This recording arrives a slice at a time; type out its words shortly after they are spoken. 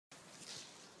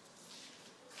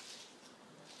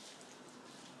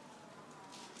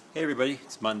Hey everybody,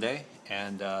 it's Monday,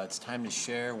 and it's time to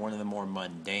share one of the more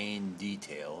mundane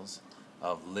details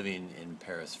of living in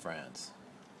Paris, France.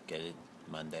 Get it?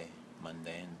 Monday?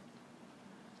 Mundane?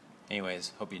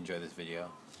 Anyways, hope you enjoy this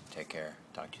video. Take care.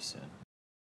 Talk to you soon.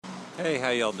 Hey, how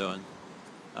y'all doing?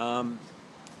 I'm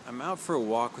out for a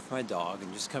walk with my dog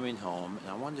and just coming home, and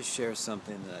I wanted to share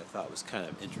something that I thought was kind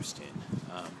of interesting.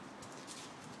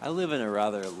 I live in a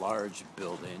rather large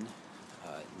building,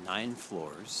 9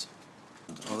 floors.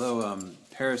 Although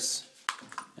Paris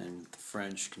and the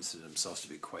French consider themselves to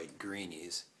be quite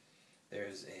greenies,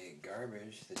 there's a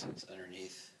garbage that sits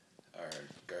underneath our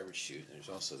garbage chute. There's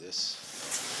also this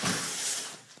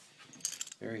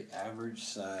very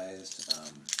average-sized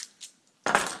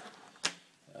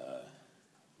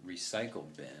recycle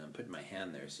bin. I'm putting my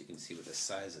hand there so you can see what the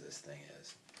size of this thing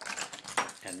is.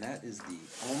 And that is the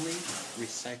only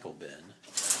recycle bin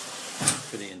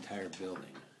for the entire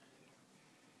building.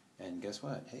 And guess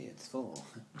what? Hey, it's full.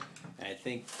 And I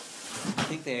think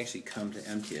they actually come to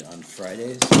empty it on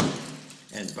Fridays,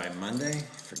 and by Monday,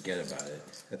 forget about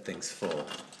it. That thing's full.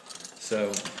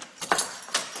 So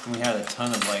we had a ton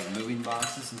of like moving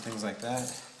boxes and things like that.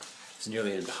 It's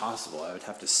nearly impossible. I would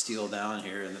have to steal down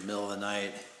here in the middle of the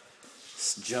night,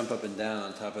 jump up and down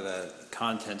on top of the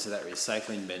contents of that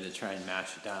recycling bin to try and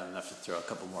mash it down enough to throw a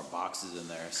couple more boxes in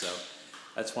there. So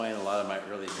that's why in a lot of my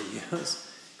early videos,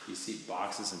 you see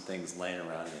boxes and things laying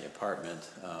around in the apartment.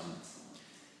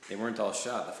 They weren't all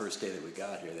shot the first day that we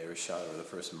got here. They were shot over the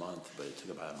first month, but it took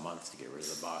about a month to get rid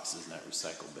of the boxes in that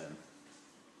recycle bin.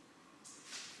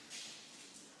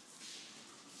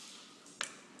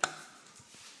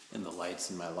 And the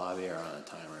lights in my lobby are on a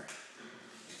timer.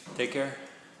 Take care.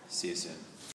 See you soon.